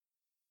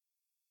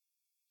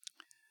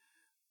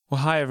Well,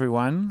 hi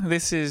everyone.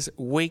 This is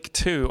week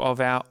 2 of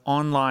our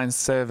online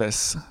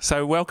service.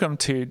 So welcome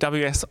to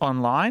WS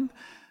Online.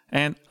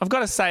 And I've got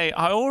to say,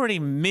 I already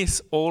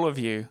miss all of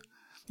you.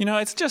 You know,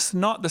 it's just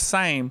not the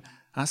same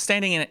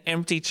standing in an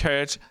empty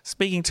church,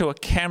 speaking to a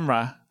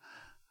camera.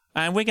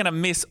 And we're going to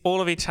miss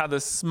all of each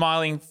other's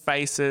smiling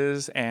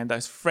faces and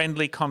those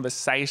friendly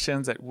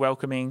conversations at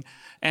welcoming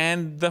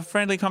and the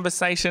friendly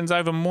conversations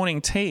over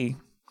morning tea.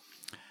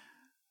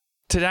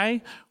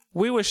 Today,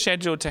 we were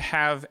scheduled to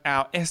have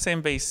our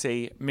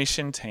SMBC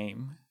mission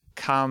team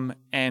come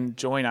and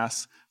join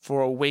us for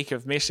a week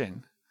of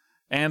mission.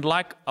 And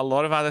like a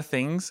lot of other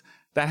things,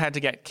 that had to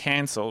get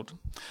cancelled.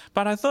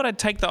 But I thought I'd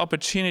take the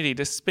opportunity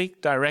to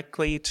speak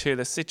directly to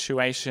the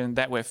situation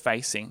that we're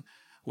facing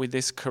with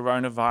this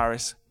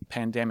coronavirus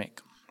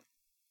pandemic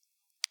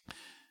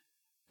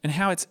and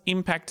how it's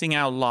impacting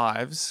our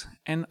lives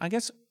and I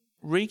guess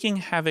wreaking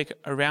havoc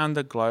around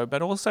the globe,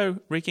 but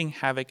also wreaking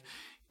havoc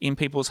in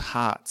people's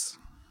hearts.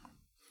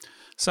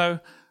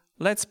 So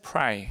let's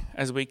pray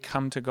as we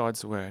come to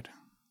God's word.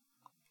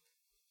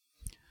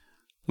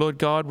 Lord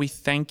God, we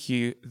thank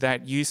you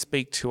that you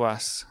speak to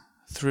us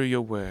through your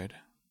word.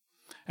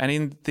 And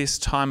in this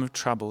time of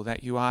trouble,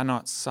 that you are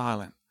not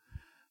silent,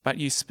 but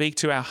you speak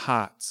to our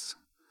hearts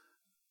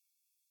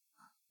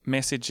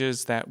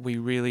messages that we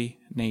really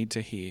need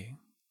to hear.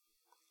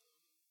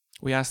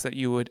 We ask that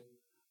you would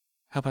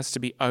help us to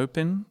be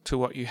open to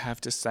what you have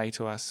to say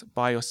to us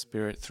by your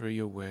Spirit through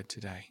your word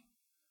today.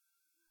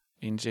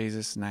 In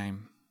Jesus'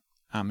 name,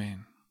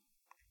 amen.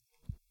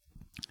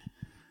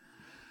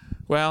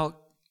 Well,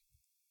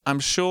 I'm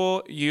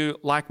sure you,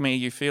 like me,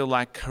 you feel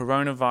like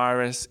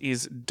coronavirus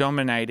is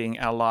dominating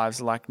our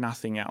lives like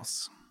nothing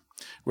else.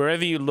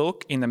 Wherever you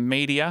look in the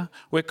media,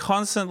 we're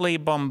constantly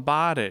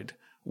bombarded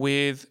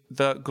with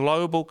the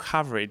global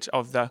coverage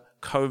of the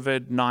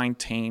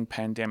COVID-19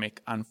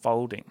 pandemic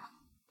unfolding.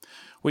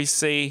 We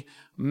see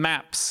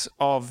maps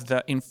of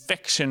the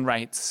infection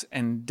rates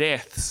and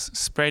deaths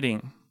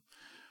spreading.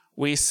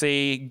 We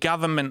see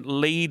government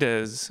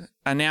leaders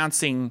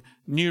announcing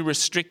new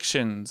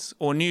restrictions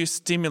or new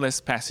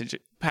stimulus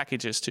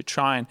packages to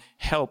try and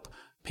help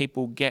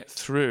people get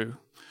through.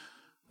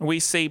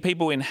 We see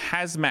people in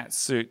hazmat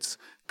suits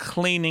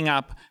cleaning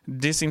up,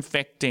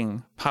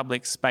 disinfecting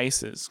public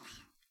spaces.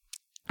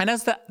 And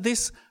as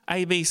this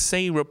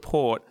ABC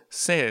report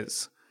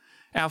says,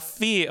 our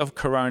fear of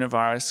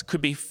coronavirus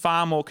could be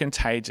far more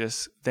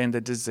contagious than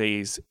the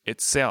disease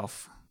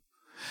itself.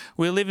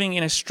 We're living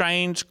in a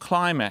strange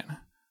climate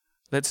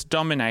that's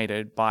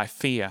dominated by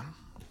fear.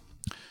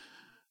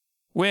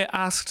 We're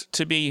asked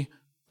to be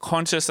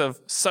conscious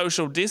of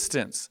social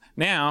distance.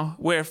 Now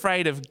we're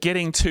afraid of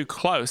getting too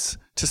close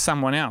to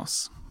someone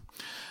else.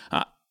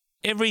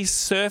 Every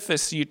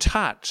surface you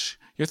touch,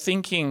 you're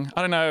thinking,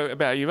 I don't know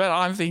about you, but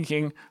I'm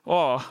thinking,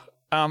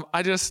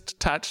 I just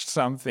touched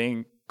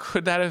something.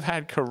 Could that have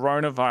had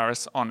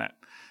coronavirus on it?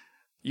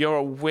 You're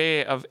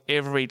aware of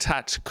every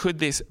touch. Could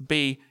this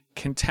be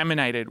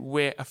contaminated?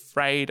 We're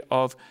afraid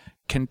of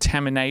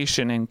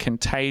contamination and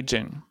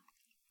contagion.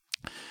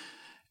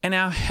 And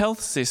our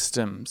health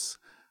systems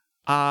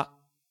are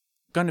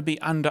going to be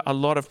under a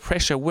lot of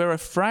pressure. We're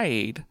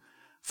afraid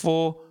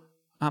for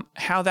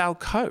how they'll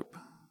cope.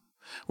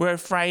 We're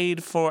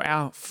afraid for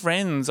our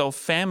friends or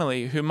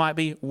family who might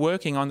be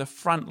working on the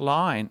front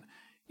line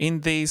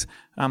in these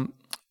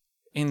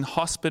in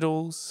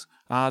hospitals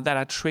that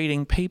are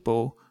treating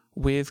people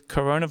with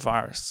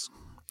coronavirus.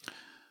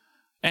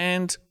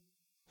 And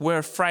we're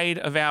afraid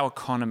of our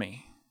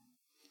economy.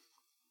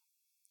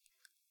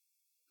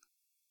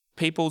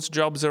 People's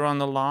jobs are on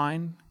the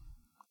line,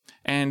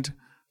 and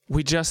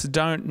we just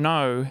don't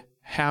know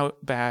how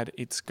bad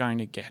it's going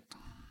to get.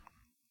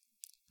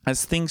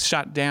 As things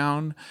shut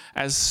down,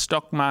 as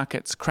stock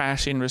markets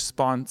crash in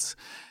response,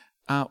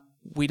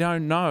 we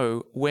don't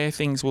know where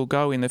things will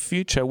go in the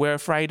future. We're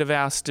afraid of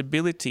our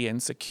stability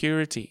and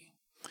security.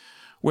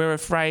 We're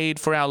afraid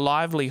for our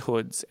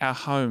livelihoods, our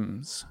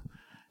homes,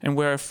 and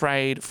we're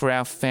afraid for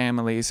our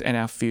families and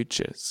our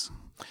futures.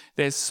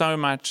 There's so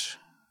much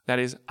that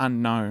is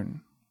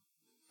unknown.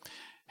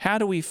 How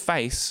do we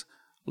face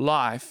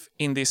life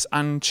in this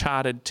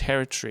uncharted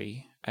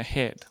territory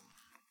ahead?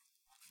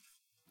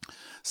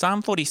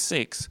 Psalm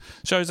 46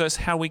 shows us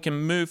how we can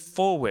move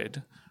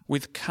forward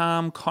with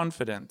calm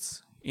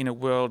confidence in a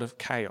world of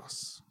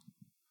chaos.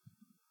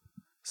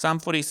 Psalm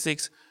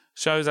 46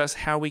 shows us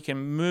how we can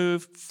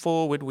move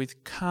forward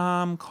with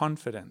calm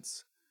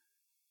confidence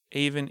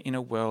even in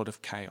a world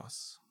of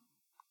chaos.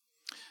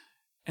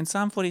 And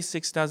Psalm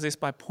 46 does this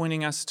by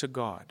pointing us to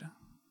God.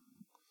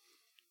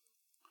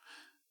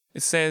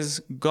 It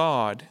says,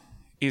 God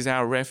is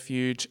our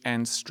refuge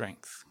and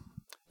strength,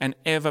 an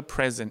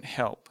ever-present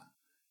help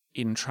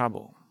in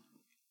trouble.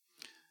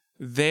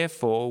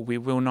 Therefore we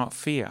will not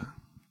fear.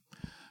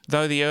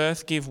 Though the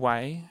earth give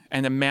way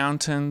and the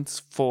mountains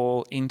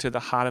fall into the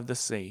heart of the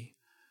sea,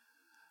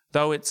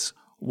 though its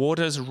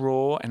waters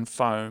roar and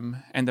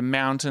foam and the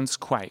mountains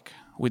quake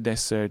with their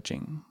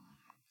surging.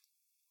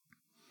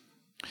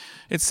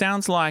 It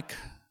sounds like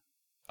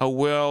a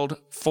world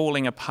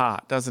falling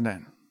apart, doesn't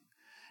it?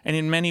 And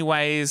in many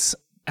ways,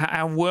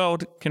 our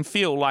world can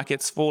feel like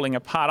it's falling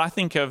apart. I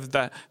think of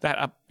that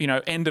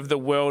end of the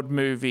world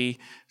movie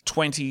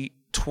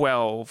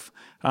 2012,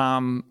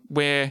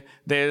 where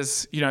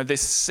there's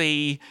this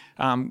sea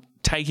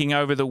taking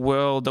over the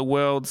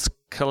world's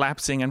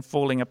collapsing and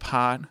falling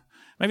apart.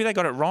 Maybe they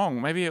got it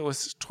wrong. Maybe it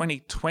was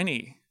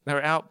 2020. They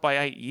were out by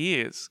 8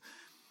 years.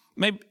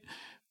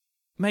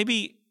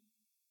 Maybe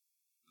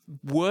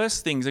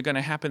worse things are going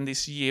to happen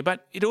this year,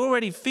 but it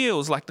already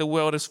feels like the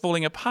world is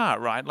falling apart,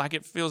 right? Like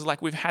it feels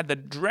like we've had the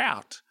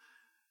drought,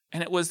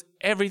 and it was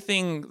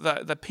everything,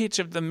 the pitch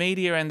of the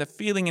media and the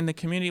feeling in the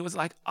community was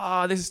like,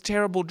 this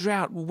terrible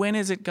drought. When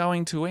is it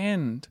going to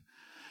end?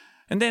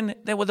 And then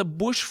there were the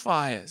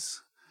bushfires.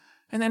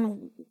 And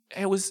then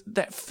it was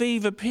that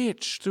fever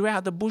pitch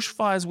throughout the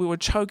bushfires. We were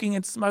choking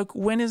in smoke.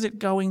 When is it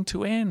going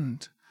to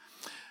end?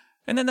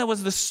 And then there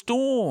was the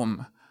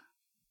storm.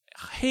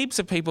 Heaps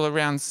of people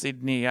around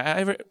Sydney.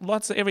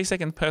 Every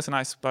second person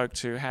I spoke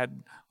to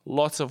had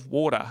lots of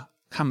water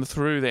come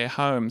through their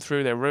home,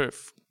 through their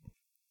roof.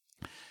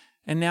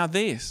 And now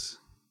this.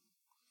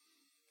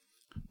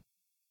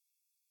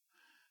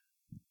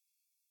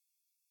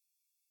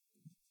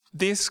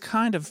 This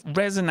kind of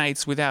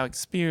resonates with our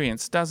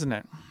experience, doesn't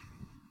it?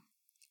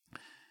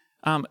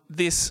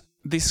 This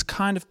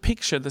kind of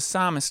picture the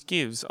psalmist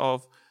gives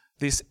of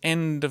this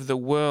end of the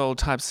world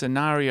type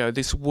scenario,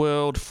 this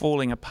world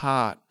falling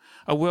apart,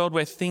 a world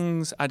where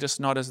things are just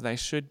not as they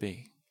should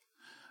be,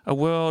 a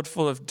world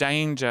full of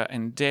danger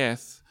and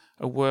death,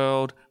 a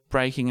world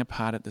breaking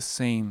apart at the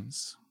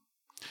seams.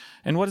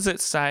 And what does it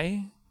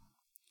say?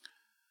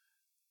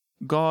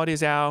 God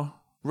is our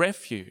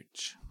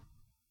refuge,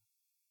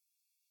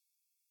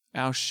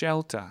 our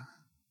shelter.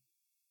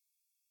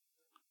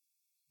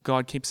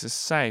 God keeps us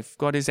safe.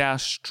 God is our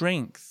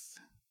strength,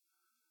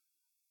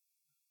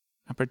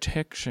 our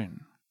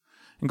protection.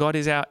 And God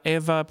is our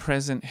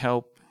ever-present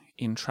help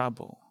in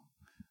trouble.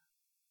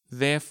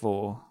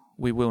 Therefore,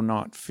 we will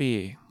not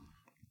fear.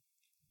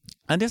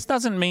 And this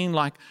doesn't mean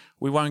like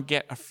we won't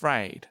get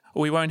afraid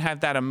or we won't have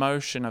that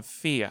emotion of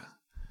fear.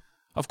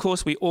 Of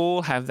course, we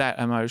all have that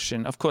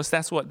emotion. Of course,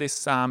 that's what this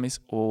psalm is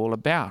all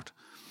about.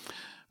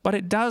 But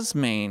it does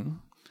mean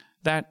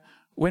that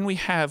when we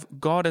have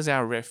God as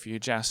our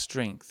refuge, our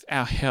strength,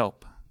 our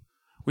help,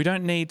 we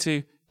don't need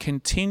to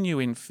continue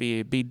in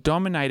fear, be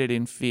dominated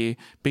in fear,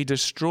 be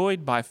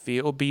destroyed by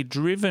fear, or be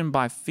driven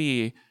by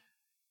fear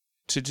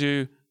to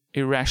do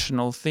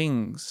irrational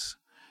things.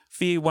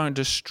 Fear won't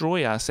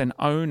destroy us and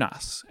own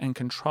us and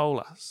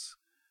control us.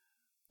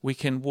 We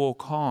can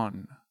walk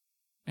on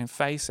and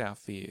face our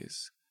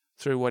fears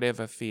through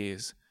whatever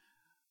fears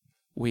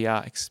we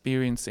are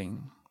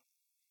experiencing.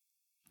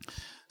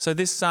 So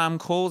this psalm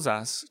calls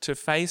us to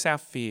face our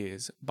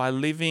fears by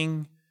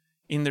living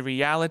in the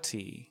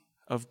reality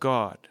of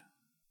God.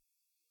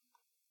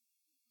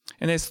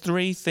 And there's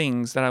three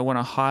things that I want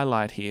to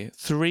highlight here,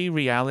 three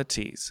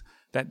realities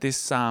that this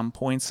psalm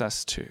points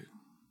us to,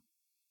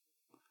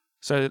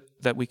 so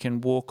that we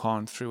can walk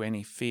on through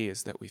any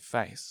fears that we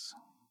face.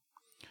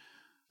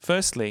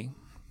 Firstly,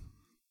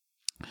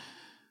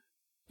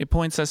 it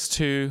points us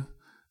to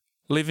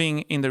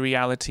living in the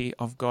reality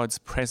of God's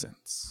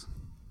presence.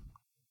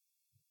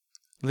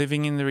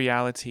 Living in the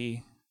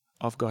reality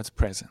of God's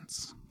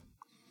presence.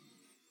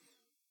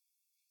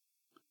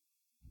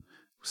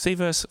 See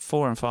verse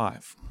 4 and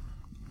 5.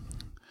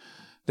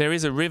 There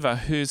is a river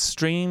whose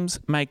streams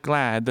make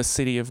glad the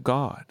city of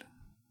God,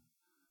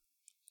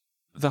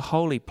 the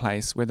holy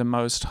place where the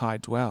Most High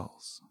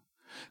dwells.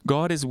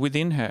 God is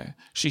within her.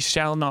 She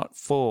shall not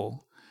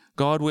fall.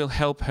 God will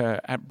help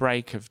her at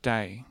break of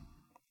day.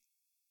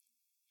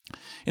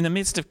 In the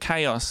midst of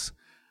chaos,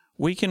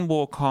 we can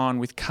walk on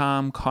with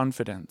calm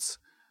confidence,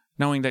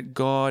 knowing that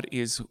God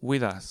is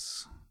with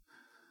us,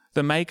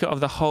 the maker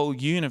of the whole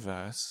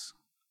universe,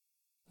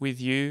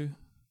 with you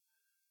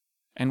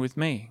and with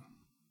me.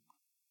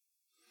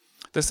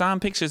 The psalm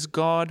pictures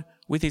God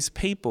with his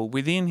people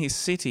within his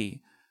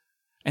city,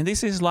 and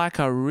this is like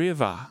a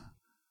river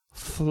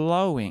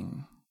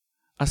flowing,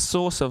 a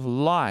source of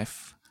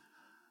life,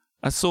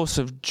 a source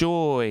of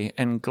joy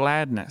and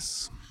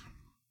gladness.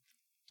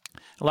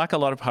 Like a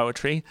lot of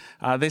poetry,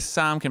 this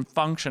psalm can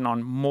function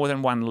on more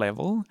than one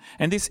level,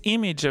 and this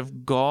image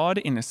of God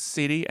in a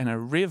city and a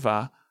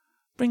river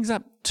brings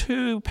up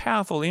two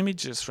powerful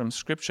images from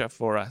Scripture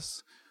for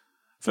us.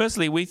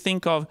 Firstly, we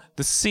think of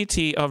the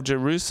city of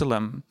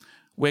Jerusalem,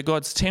 where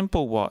God's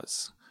temple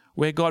was,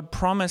 where God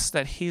promised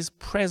that his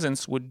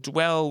presence would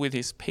dwell with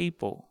his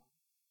people.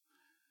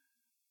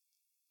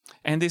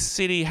 And this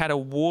city had a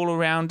wall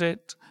around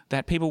it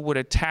that people would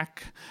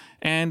attack.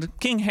 And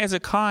King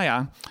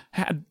Hezekiah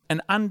had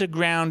an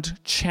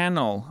underground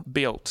channel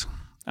built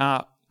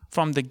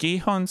from the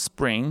Gihon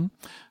spring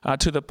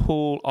to the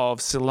pool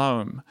of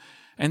Siloam.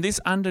 And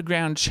this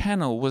underground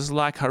channel was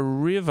like a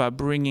river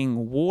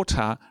bringing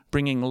water,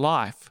 bringing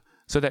life,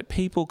 so that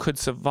people could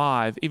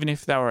survive even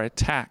if they were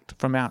attacked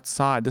from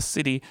outside. The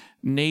city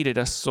needed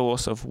a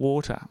source of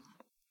water.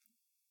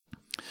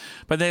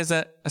 But there's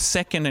a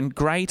second and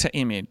greater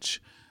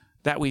image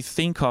that we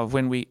think of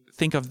when we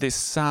think of this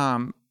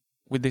psalm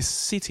with this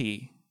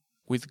city,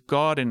 with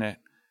God in it,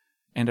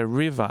 and a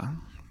river.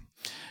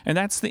 And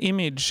that's the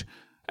image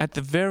at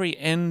the very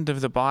end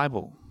of the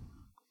Bible,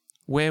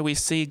 where we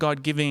see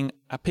God giving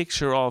a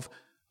picture of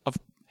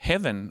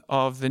heaven,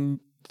 of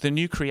the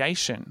new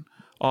creation,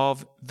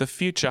 of the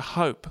future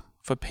hope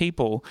for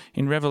people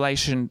in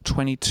Revelation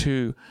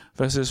 22,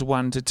 verses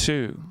 1 to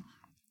 2.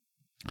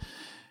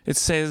 It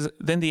says,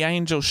 "Then the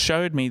angel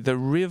showed me the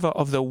river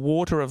of the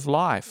water of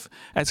life,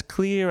 as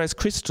clear as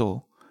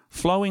crystal,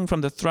 flowing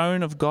from the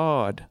throne of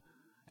God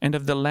and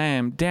of the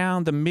Lamb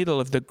down the middle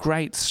of the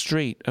great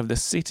street of the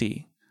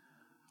city.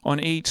 On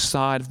each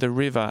side of the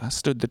river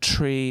stood the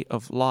tree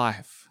of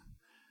life."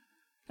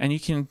 And you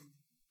can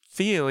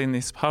feel in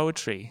this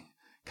poetry,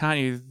 can't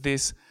you,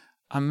 this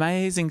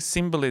amazing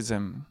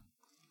symbolism.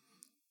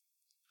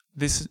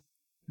 This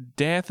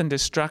death and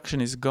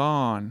destruction is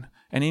gone,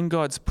 and in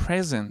God's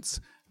presence,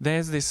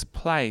 there's this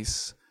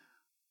place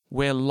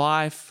where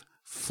life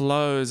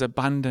flows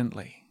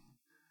abundantly,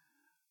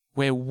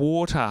 where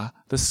water,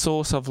 the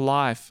source of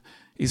life,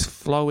 is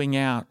flowing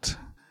out.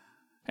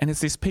 And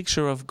it's this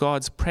picture of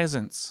God's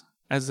presence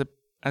as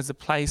a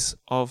place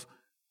of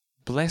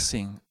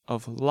blessing,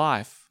 of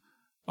life,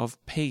 of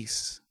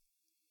peace,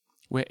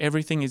 where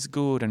everything is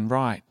good and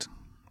right.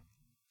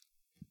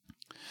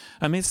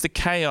 Amidst the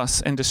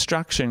chaos and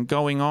destruction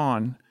going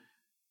on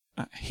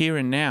here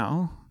and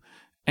now,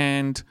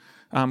 and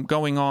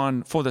going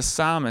on for the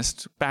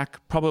psalmist back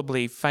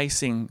probably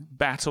facing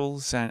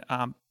battles and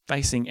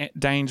facing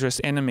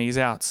dangerous enemies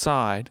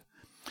outside,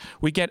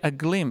 we get a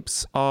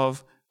glimpse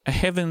of a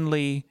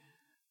heavenly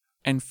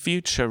and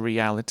future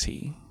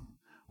reality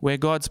where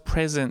God's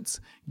presence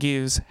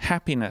gives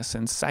happiness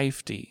and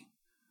safety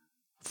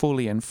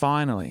fully and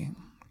finally.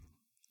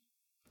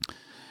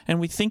 And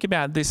we think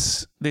about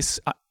this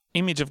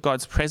image of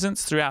God's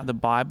presence throughout the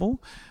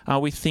Bible.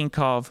 We think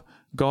of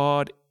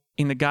God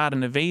in the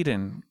Garden of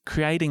Eden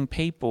creating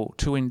people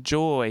to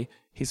enjoy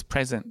his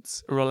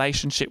presence, a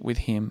relationship with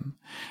him.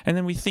 And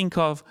then we think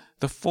of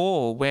the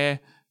fall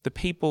where the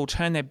people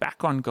turn their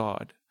back on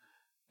God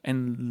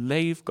and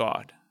leave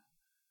God.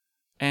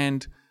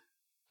 And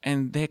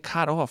they're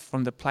cut off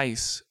from the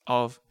place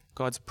of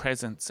God's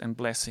presence and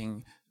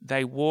blessing.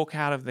 They walk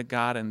out of the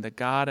garden.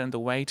 The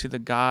way to the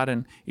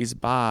garden is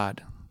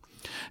barred.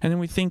 And then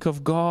we think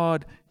of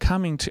God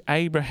coming to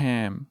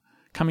Abraham,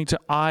 coming to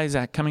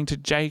Isaac, coming to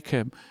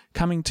Jacob,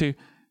 coming to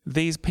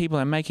these people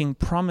and making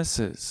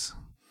promises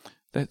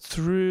that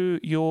through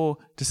your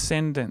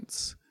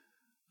descendants,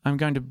 I'm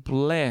going to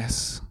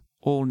bless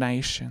all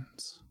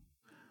nations.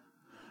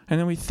 And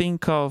then we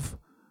think of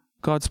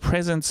God's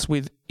presence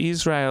with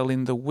Israel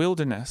in the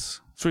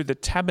wilderness, through the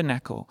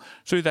tabernacle,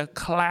 through the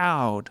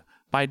cloud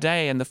by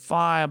day and the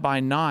fire by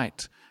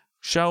night,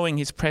 showing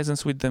his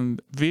presence with them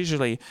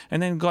visually.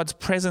 And then God's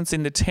presence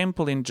in the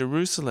temple in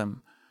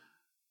Jerusalem.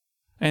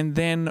 And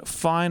then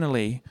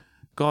finally,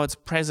 God's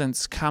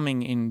presence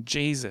coming in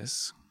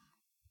Jesus.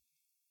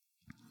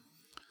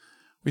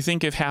 We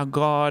think of how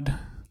God,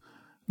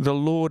 the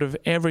Lord of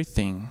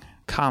everything,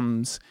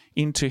 comes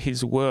into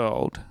his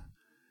world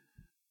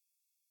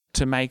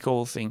to make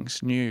all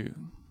things new.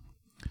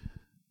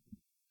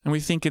 And we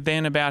think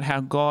then about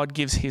how God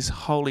gives his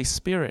Holy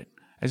Spirit.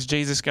 As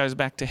Jesus goes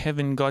back to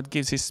heaven, God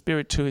gives his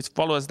Spirit to his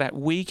followers that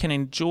we can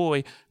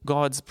enjoy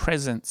God's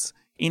presence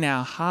in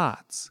our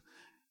hearts,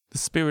 the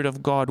Spirit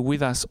of God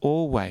with us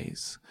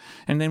always.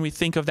 And then we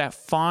think of that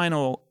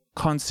final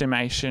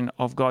consummation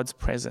of God's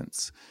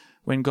presence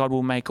when God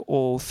will make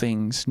all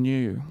things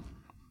new.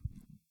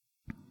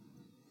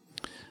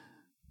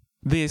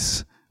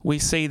 We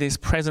see this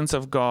presence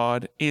of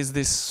God is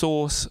this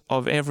source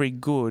of every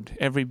good,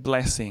 every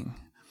blessing.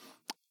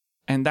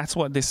 And that's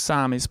what this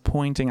psalm is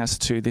pointing us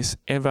to, this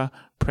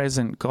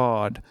ever-present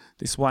God,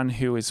 this one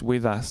who is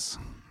with us.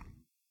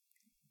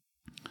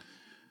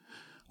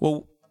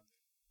 Well,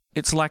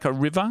 it's like a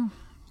river.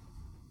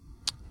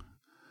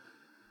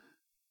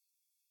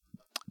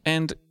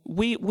 And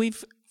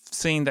we've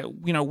seen that,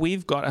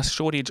 we've got a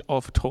shortage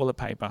of toilet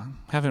paper,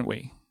 haven't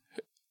we?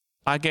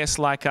 I guess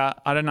I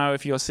don't know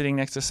if you're sitting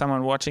next to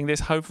someone watching this.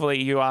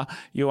 Hopefully you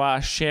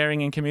are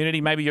sharing in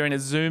community. Maybe you're in a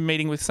Zoom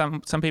meeting with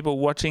some people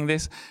watching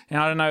this. And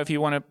I don't know if you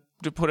want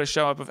to put a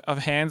show up of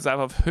hands up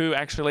of who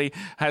actually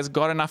has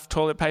got enough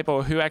toilet paper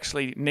or who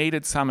actually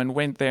needed some and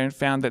went there and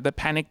found that the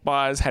panic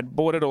buyers had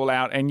bought it all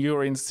out and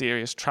you're in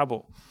serious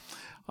trouble.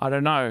 I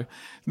don't know.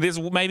 There's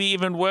maybe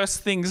even worse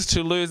things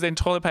to lose than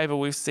toilet paper.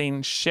 We've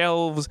seen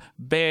shelves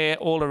bare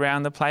all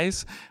around the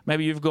place.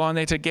 Maybe you've gone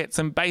there to get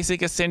some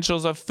basic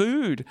essentials of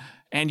food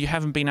and you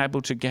haven't been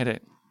able to get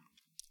it.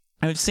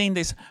 And we've seen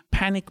this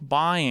panic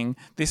buying,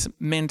 this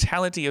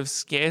mentality of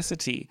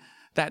scarcity,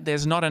 that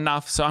there's not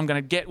enough, so I'm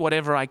going to get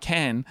whatever I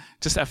can,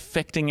 just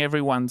affecting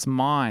everyone's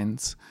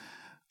minds.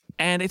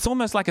 And it's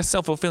almost like a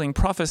self-fulfilling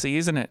prophecy,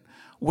 isn't it?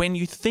 When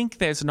you think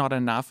there's not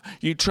enough,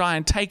 you try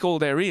and take all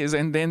there is,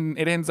 and then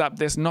it ends up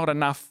there's not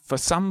enough for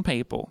some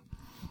people.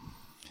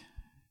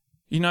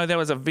 There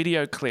was a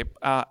video clip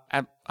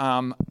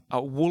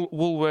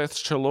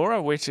Woolworths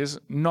Chullora, which is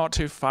not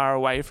too far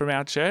away from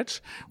our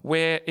church,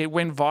 where it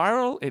went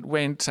viral, it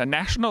went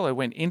national, it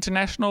went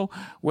international,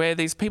 where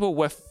these people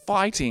were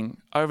fighting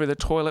over the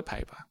toilet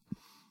paper,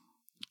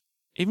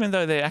 even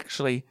though there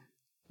actually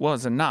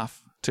was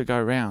enough to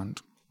go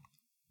round.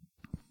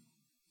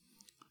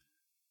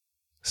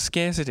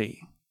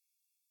 Scarcity.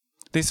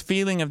 This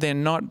feeling of there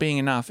not being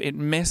enough, it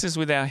messes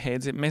with our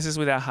heads, it messes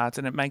with our hearts,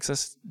 and it makes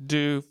us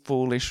do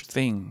foolish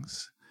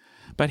things.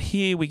 But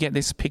here we get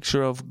this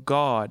picture of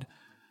God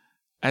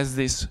as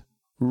this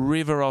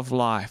river of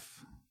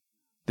life,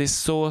 this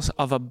source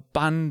of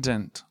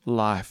abundant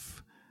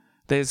life.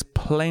 There's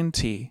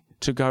plenty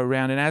to go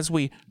around. And as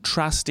we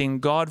trust in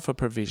God for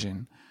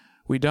provision,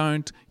 we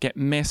don't get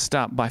messed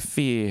up by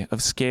fear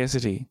of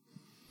scarcity.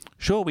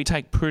 Sure, we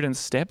take prudent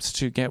steps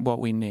to get what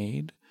we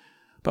need,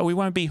 but we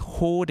won't be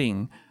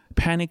hoarding,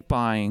 panic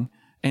buying,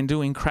 and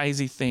doing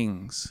crazy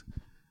things.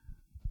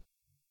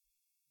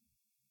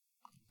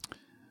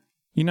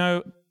 You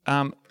know,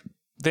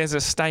 there's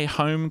a stay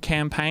home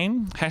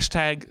campaign,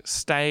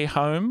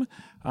 #StayHome,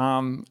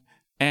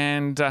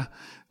 and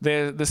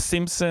the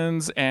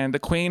Simpsons and the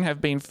Queen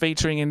have been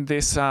featuring in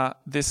this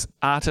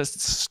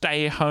artist's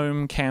stay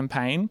home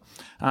campaign.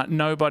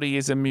 Nobody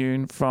is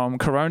immune from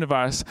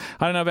coronavirus.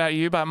 I don't know about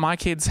you, but my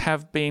kids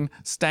have been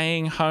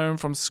staying home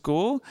from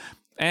school.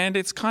 And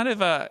it's kind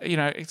of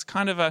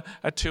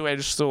a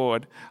two-edged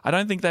sword. I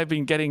don't think they've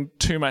been getting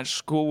too much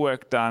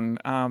schoolwork done.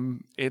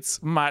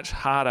 It's much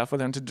harder for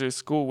them to do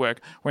schoolwork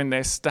when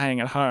they're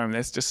staying at home.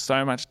 There's just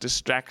so much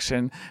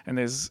distraction, and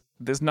there's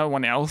no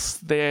one else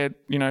there,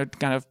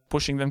 kind of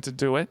pushing them to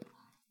do it.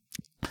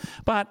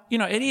 But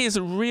it is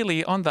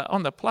really on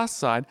the plus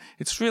side.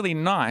 It's really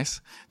nice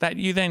that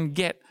you then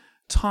get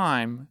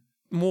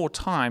more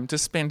time to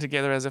spend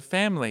together as a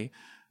family.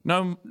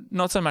 No,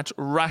 not so much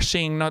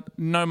rushing, not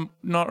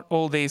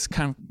all these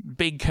kind of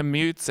big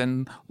commutes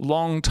and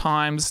long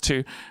times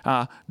to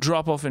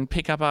drop off and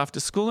pick up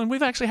after school. And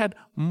we've actually had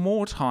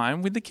more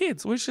time with the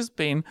kids, which has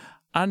been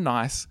a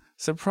nice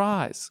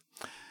surprise.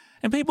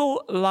 And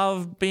people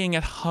love being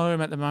at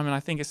home at the moment, I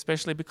think,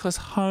 especially because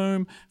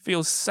home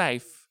feels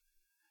safe.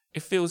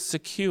 It feels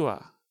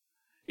secure.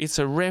 It's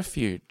a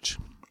refuge.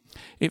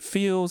 It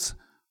feels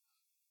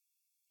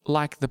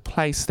like the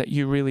place that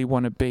you really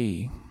want to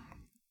be.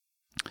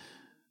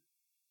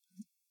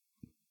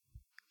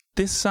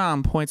 This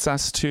psalm points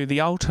us to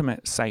the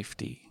ultimate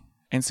safety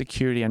and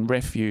security and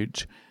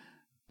refuge,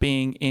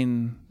 being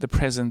in the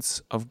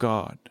presence of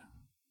God.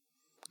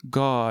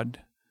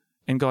 God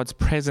and God's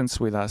presence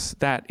with us,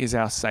 that is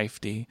our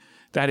safety,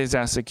 that is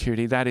our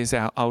security, that is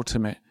our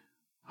ultimate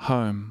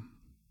home.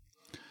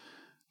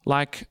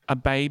 Like a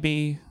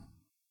baby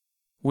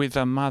with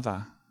a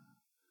mother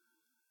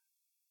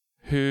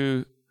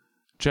who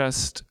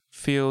just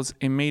feels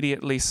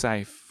immediately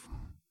safe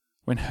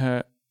when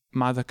her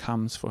mother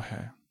comes for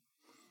her,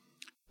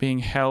 being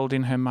held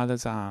in her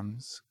mother's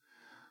arms.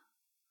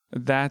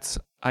 That's,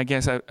 I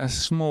guess, a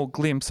small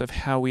glimpse of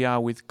how we are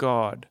with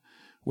God.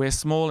 We're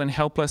small and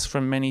helpless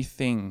from many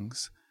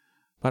things,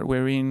 but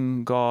we're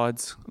in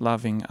God's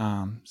loving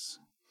arms.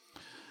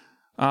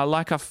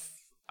 Like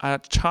a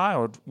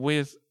child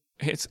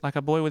it's like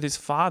a boy with his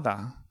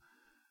father.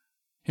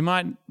 He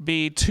might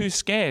be too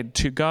scared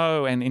to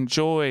go and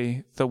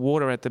enjoy the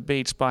water at the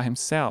beach by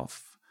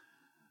himself,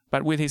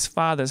 but with his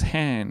father's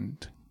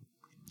hand,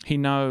 he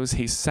knows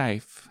he's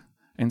safe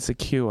and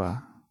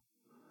secure.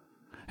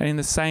 And in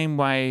the same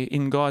way,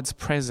 in God's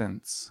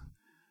presence,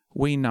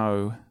 we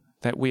know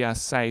that we are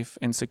safe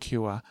and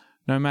secure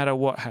no matter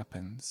what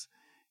happens.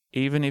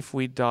 Even if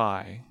we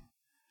die,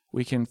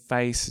 we can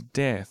face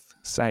death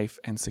safe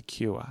and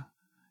secure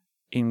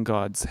in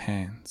God's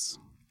hands.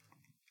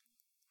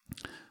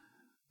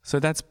 So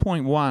that's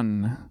point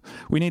one.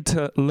 We need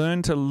to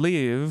learn to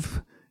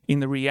live in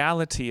the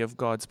reality of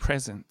God's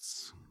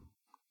presence.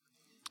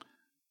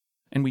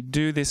 And we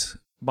do this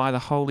by the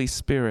Holy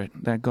Spirit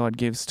that God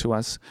gives to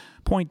us.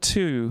 Point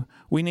two,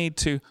 we need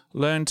to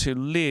learn to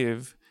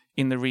live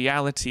in the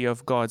reality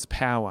of God's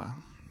power.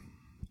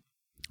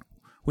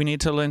 We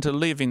need to learn to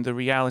live in the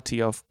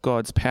reality of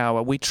God's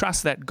power. We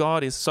trust that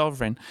God is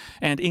sovereign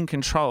and in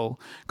control.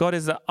 God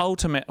is the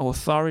ultimate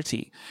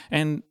authority,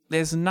 and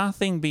there's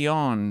nothing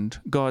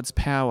beyond God's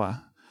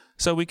power.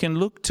 So we can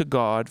look to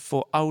God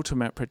for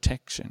ultimate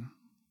protection.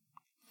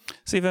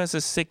 See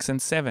verses 6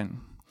 and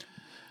 7.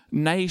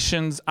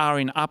 Nations are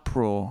in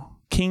uproar,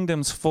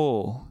 kingdoms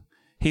fall.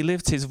 He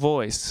lifts his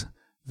voice,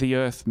 the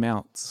earth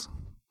melts.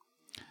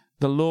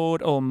 The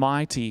Lord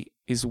Almighty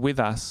is with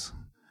us.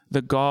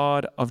 The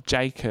God of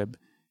Jacob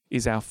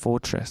is our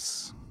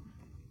fortress.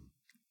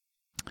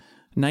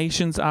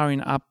 Nations are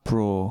in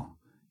uproar,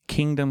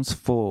 kingdoms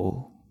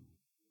fall.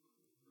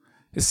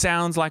 It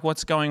sounds like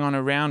what's going on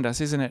around us,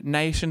 isn't it?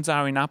 Nations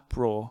are in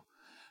uproar,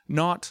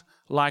 not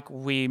like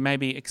we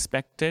maybe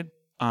expected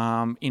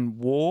in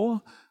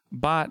war,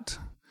 but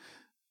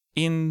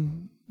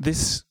in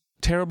this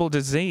terrible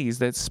disease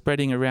that's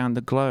spreading around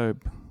the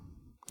globe.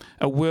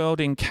 A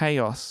world in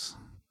chaos.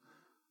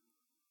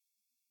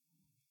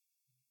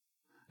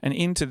 And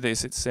into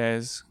this it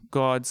says,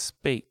 God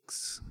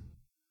speaks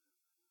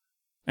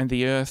and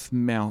the earth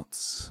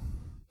melts.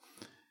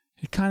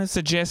 It kind of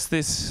suggests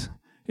this,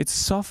 it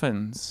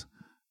softens,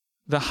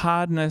 the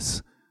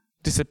hardness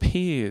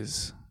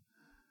disappears,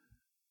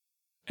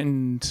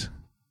 and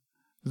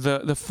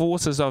the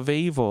forces of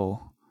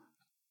evil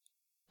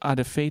are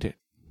defeated.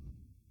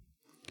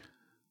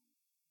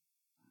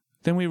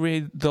 Then we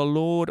read, the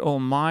Lord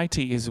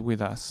Almighty is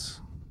with us.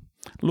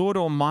 Lord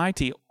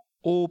Almighty,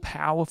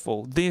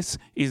 all-powerful. This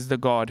is the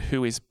God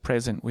who is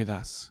present with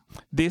us.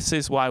 This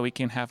is why we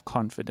can have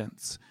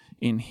confidence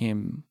in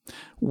him.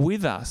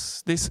 With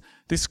us, this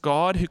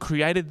God who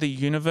created the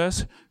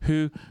universe,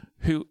 who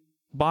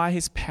by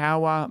his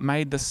power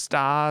made the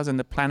stars and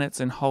the planets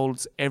and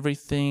holds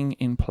everything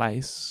in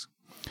place.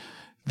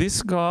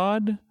 This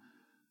God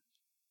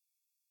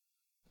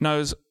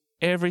knows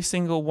every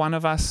single one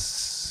of us,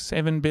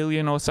 7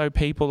 billion or so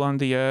people on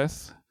the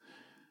earth,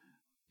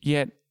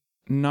 yet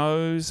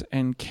knows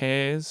and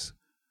cares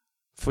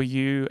for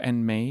you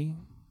and me,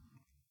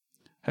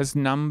 has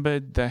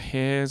numbered the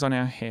hairs on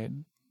our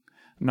head,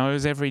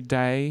 knows every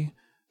day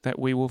that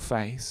we will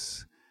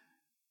face.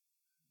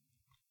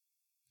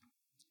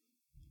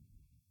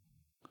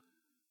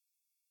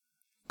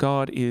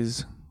 God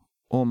is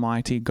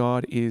almighty.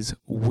 God is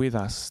with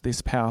us,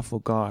 this powerful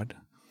God.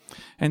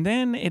 And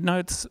then it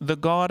notes the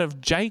God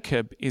of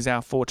Jacob is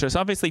our fortress.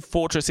 Obviously,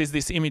 fortress is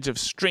this image of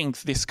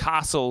strength. This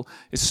castle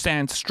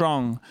stands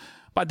strong.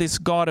 But this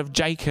God of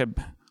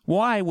Jacob,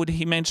 why would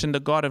he mention the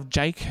God of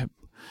Jacob?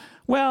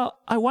 Well,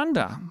 I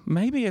wonder,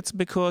 maybe it's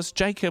because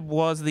Jacob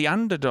was the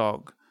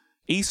underdog.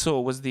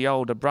 Esau was the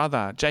older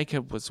brother.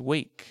 Jacob was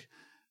weak.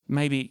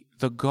 Maybe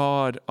the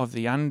God of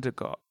the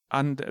underdog,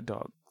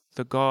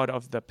 the God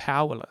of the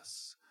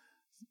powerless.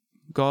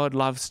 God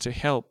loves to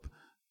help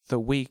the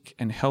weak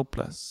and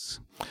helpless.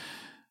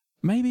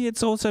 Maybe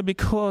it's also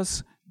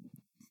because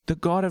the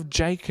God of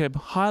Jacob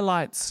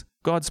highlights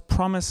God's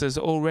promises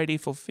already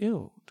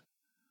fulfilled.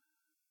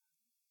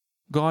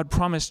 God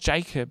promised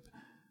Jacob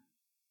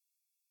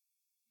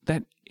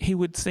that he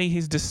would see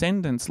his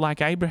descendants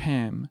like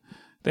Abraham,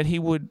 that he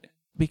would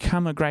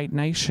become a great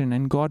nation,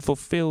 and God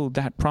fulfilled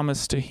that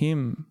promise to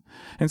him.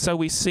 And so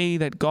we see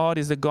that God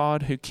is the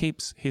God who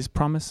keeps his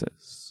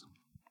promises.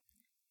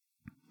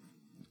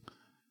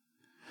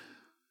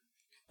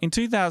 In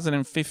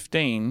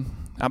 2015,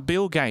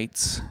 Bill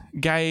Gates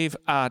gave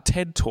a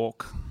TED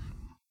talk,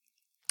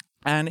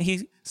 and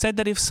he said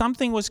that if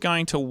something was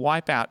going to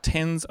wipe out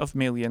tens of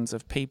millions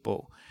of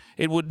people,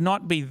 it would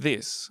not be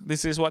this.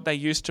 This is what they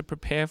used to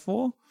prepare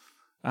for,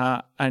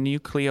 a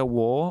nuclear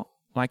war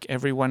like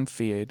everyone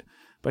feared.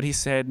 But he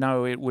said,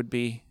 no, it would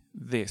be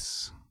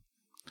this.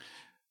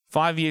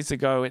 5 years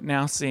ago, it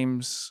now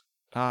seems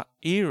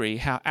eerie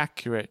how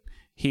accurate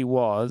he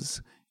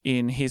was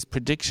in his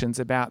predictions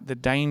about the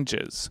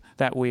dangers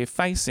that we're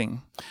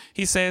facing.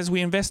 He says,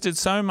 we invested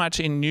so much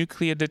in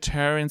nuclear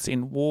deterrence,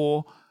 in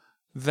war,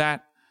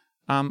 that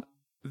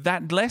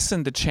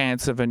lessened the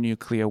chance of a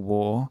nuclear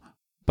war.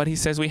 But he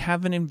says we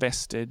haven't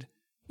invested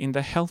in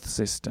the health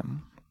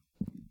system.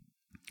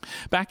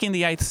 Back in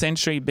the 8th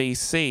century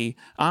BC,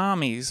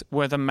 armies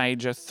were the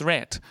major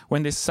threat.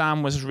 When this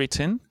psalm was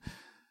written,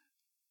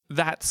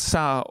 that's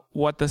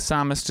what the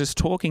psalmist is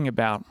talking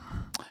about.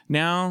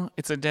 Now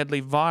it's a deadly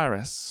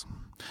virus.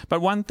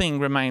 But one thing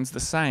remains the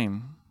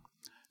same.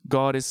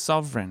 God is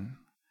sovereign.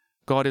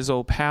 God is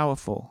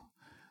all-powerful.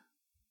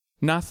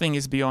 Nothing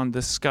is beyond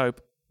the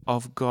scope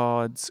of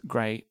God's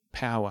great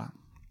power.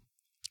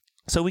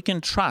 So we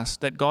can trust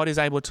that God is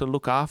able to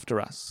look after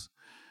us,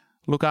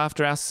 look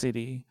after our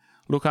city,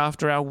 look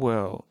after our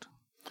world.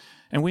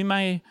 And we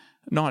may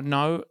not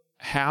know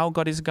how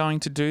God is going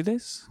to do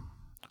this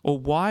or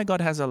why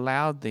God has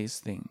allowed these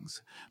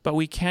things, but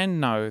we can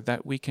know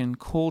that we can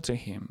call to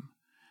him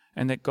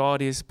and that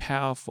God is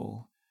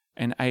powerful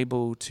and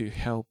able to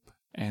help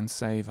and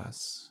save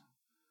us.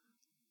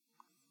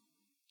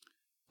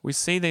 We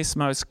see this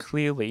most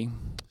clearly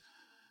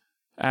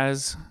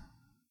as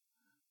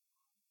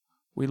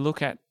we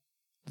look at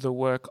the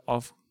work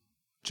of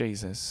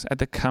Jesus, at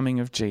the coming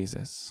of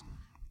Jesus.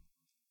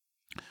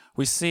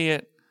 We see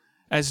it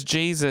as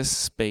Jesus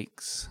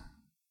speaks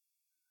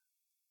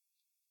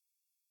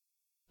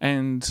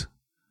and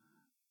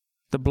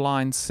the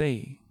blind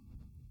see.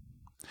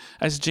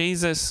 As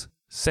Jesus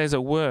says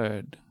a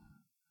word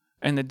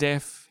and the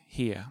deaf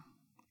hear.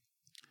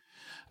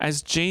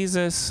 As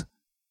Jesus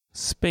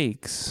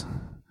speaks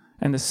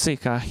and the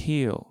sick are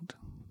healed.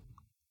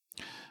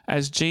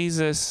 As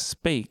Jesus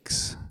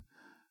speaks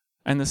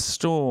and the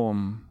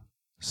storm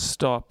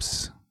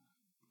stops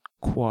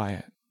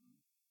quiet.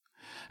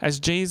 As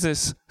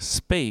Jesus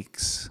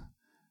speaks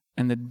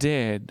and the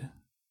dead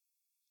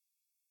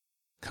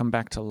come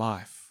back to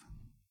life.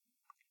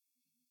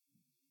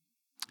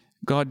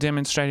 God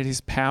demonstrated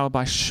his power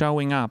by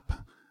showing up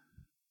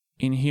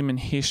in human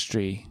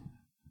history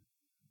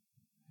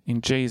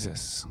in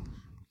Jesus.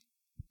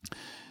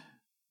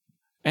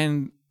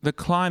 And the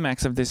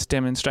climax of this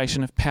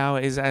demonstration of power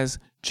is as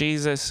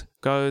Jesus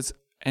goes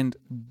and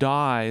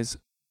dies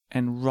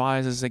and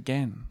rises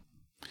again.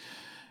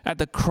 At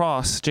the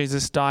cross,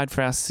 Jesus died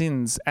for our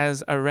sins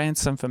as a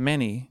ransom for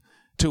many,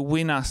 to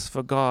win us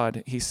for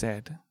God, he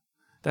said.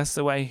 That's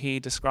the way he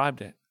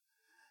described it.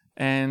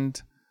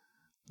 And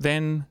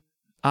then,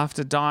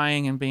 after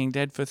dying and being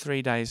dead for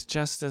 3 days,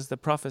 just as the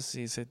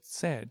prophecies had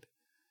said,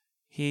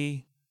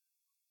 he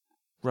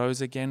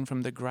rose again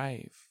from the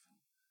grave,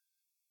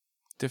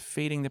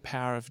 defeating the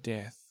power of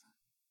death.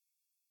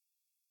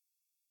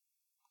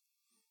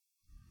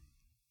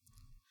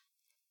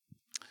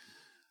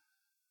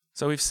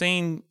 So we've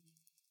seen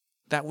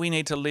that we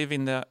need to live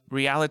in the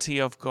reality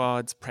of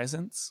God's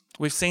presence.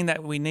 We've seen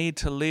that we need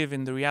to live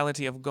in the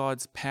reality of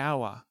God's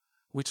power,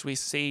 which we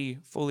see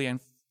fully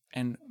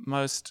and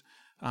most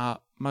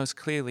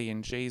clearly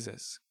in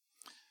Jesus.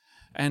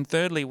 And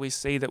thirdly, we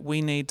see that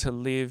we need to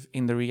live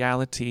in the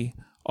reality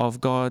of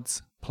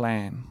God's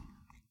plan.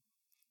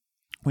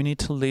 We need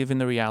to live in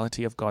the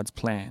reality of God's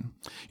plan.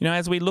 You know,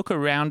 as we look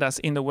around us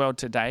in the world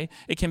today,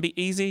 it can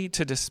be easy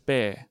to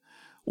despair.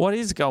 What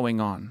is going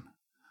on?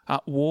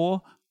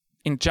 War,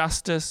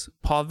 injustice,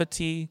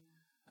 poverty,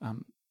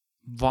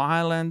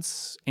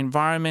 violence,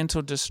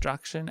 environmental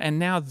destruction, and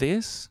now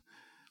this.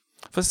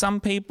 For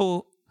some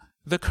people,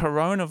 the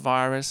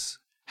coronavirus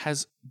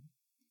has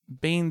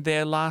been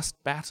their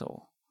last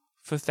battle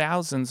for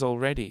thousands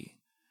already,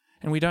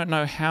 and we don't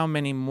know how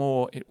many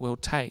more it will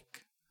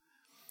take.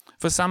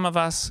 For some of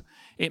us,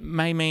 it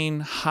may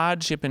mean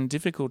hardship and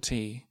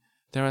difficulty.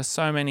 There are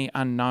so many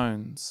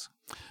unknowns.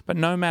 But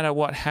no matter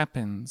what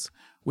happens,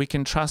 we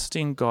can trust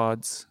in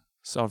God's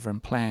sovereign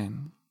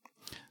plan.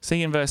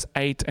 See in verse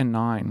 8 and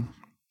 9.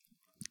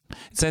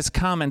 It says,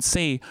 "Come and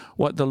see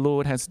what the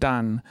Lord has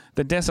done,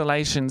 the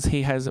desolations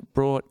he has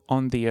brought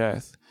on the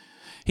earth.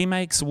 He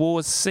makes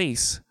wars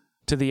cease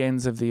to the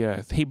ends of the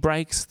earth. He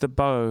breaks the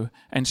bow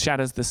and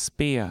shatters the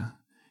spear.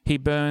 He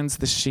burns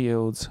the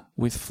shields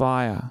with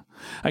fire."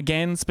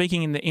 Again,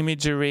 speaking in the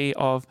imagery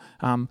of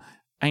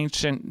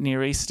ancient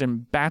Near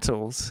Eastern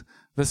battles,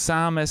 the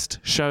psalmist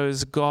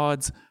shows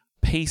God's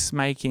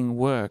peacemaking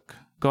work,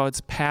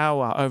 God's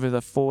power over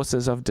the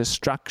forces of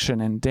destruction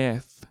and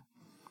death.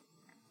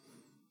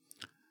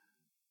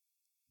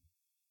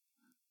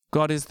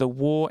 God is the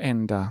war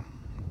ender,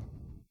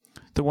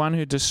 the one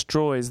who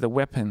destroys the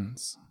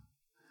weapons.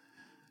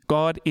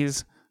 God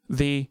is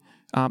the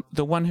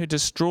one who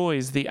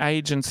destroys the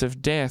agents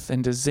of death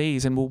and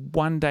disease and will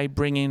one day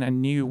bring in a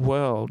new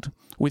world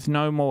with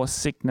no more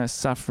sickness,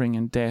 suffering,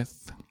 and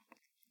death.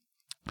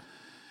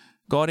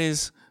 God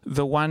is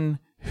the one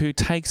who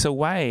takes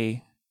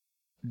away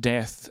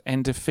death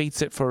and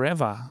defeats it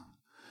forever,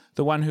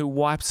 the one who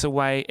wipes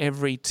away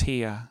every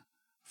tear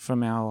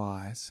from our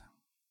eyes,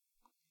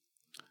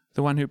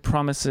 the one who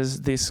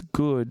promises this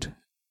good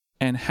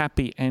and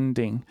happy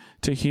ending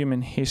to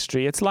human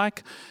history. It's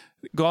like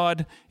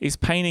God is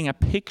painting a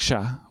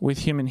picture with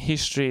human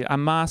history, a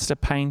master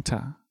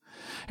painter,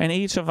 and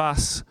each of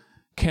us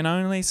can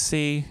only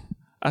see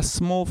a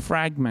small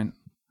fragment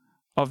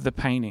of the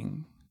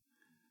painting.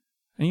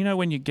 And you know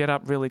when you get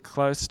up really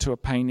close to a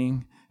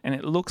painting and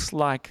it looks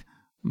like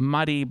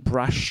muddy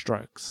brush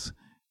strokes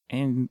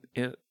and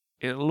it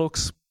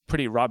looks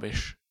pretty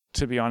rubbish,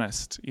 to be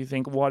honest. You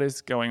think, what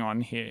is going on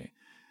here?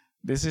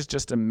 This is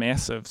just a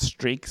mess of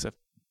streaks of,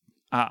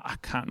 I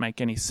can't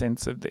make any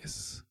sense of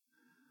this.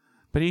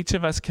 But each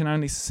of us can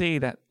only see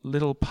that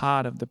little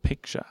part of the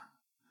picture.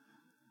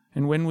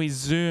 And when we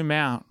zoom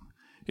out,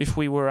 if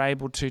we were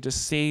able to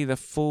see the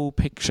full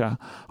picture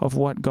of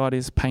what God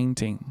is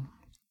painting,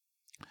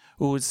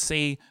 we would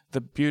see the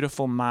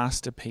beautiful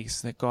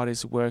masterpiece that God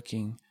is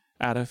working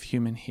out of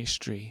human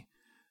history,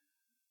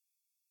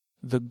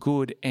 the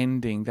good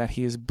ending that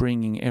he is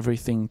bringing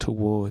everything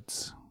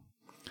towards.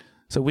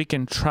 So we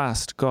can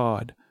trust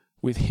God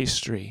with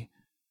history.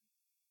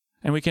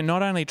 And we can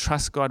not only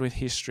trust God with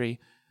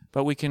history,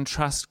 but we can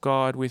trust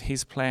God with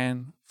his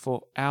plan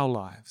for our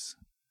lives,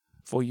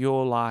 for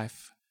your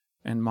life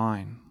and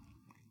mine.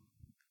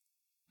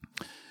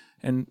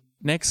 And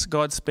next,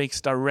 God speaks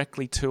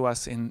directly to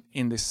us in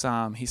this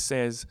psalm. He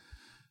says,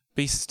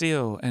 "Be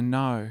still and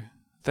know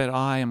that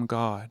I am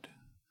God.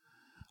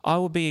 I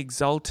will be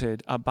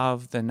exalted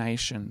above the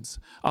nations.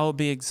 I will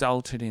be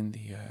exalted in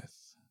the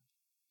earth.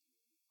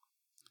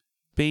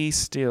 Be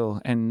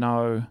still and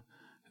know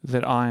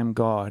that I am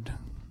God."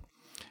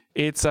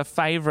 It's a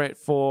favorite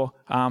for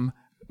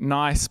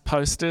nice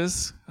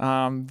posters,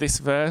 this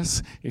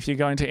verse. If you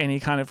go into any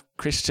kind of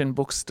Christian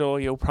bookstore,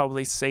 you'll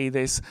probably see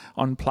this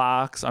on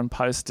plaques, on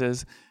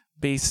posters.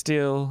 Be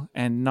still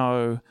and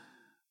know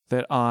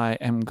that I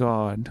am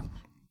God.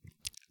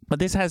 But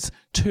this has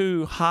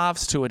two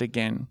halves to it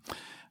again.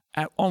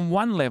 On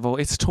one level,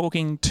 it's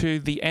talking to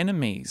the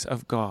enemies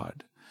of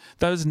God,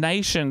 those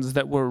nations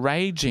that were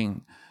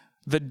raging,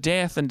 the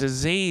death and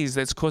disease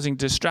that's causing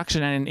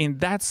destruction. And in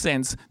that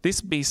sense,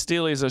 this be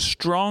still is a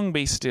strong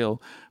be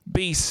still.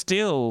 Be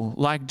still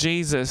like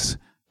Jesus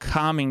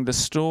calming the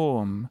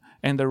storm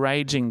and the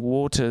raging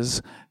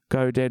waters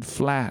go dead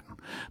flat.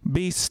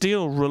 Be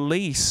still,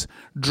 release,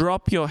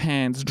 drop your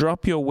hands,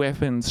 drop your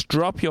weapons,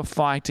 drop your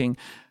fighting.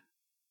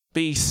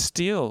 Be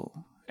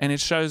still. And it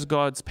shows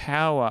God's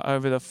power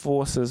over the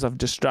forces of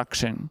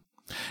destruction.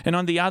 And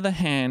on the other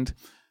hand,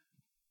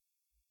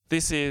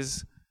 this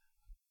is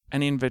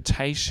an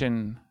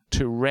invitation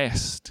to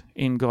rest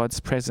in God's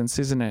presence,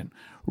 isn't it?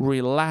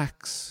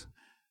 Relax,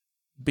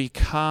 be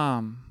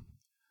calm,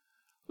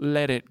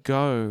 let it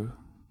go.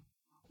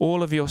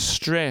 All of your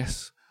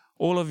stress,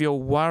 all of your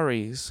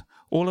worries,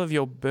 all of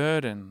your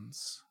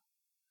burdens.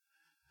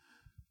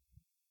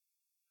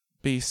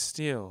 Be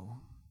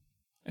still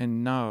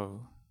and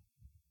know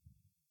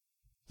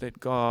that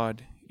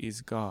God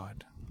is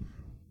God.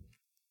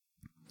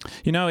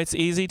 You know, it's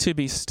easy to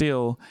be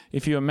still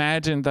if you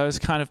imagine those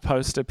kind of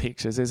poster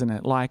pictures, isn't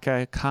it? Like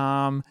a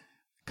calm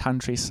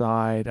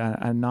countryside,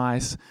 a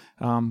nice,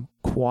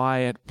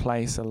 quiet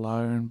place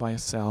alone by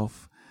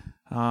yourself.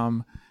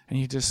 And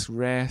you just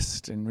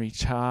rest and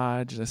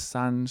recharge, the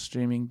sun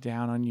streaming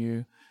down on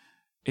you.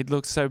 It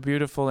looks so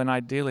beautiful and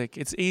idyllic.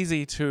 It's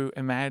easy to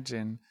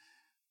imagine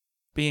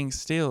being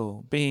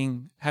still,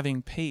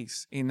 having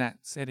peace in that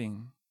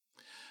setting.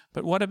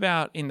 But what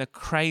about in the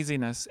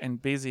craziness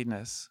and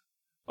busyness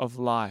of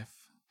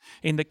life,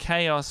 in the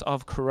chaos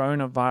of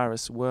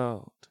coronavirus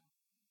world?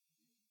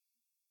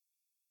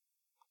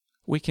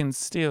 We can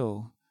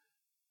still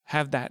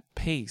have that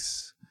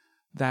peace,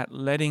 that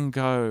letting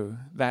go,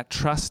 that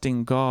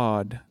trusting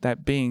God,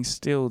 that being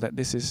still that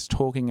this is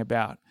talking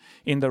about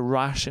in the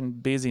rush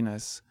and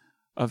busyness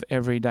of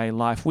everyday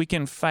life. We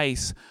can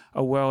face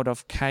a world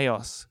of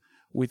chaos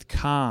with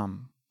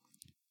calm.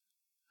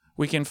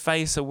 We can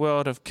face a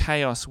world of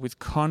chaos with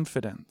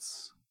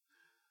confidence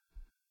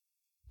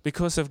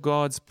because of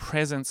God's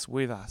presence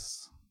with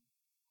us,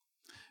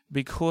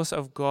 because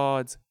of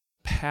God's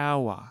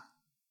power,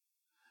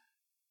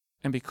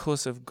 and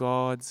because of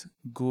God's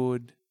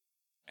good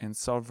and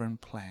sovereign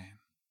plan.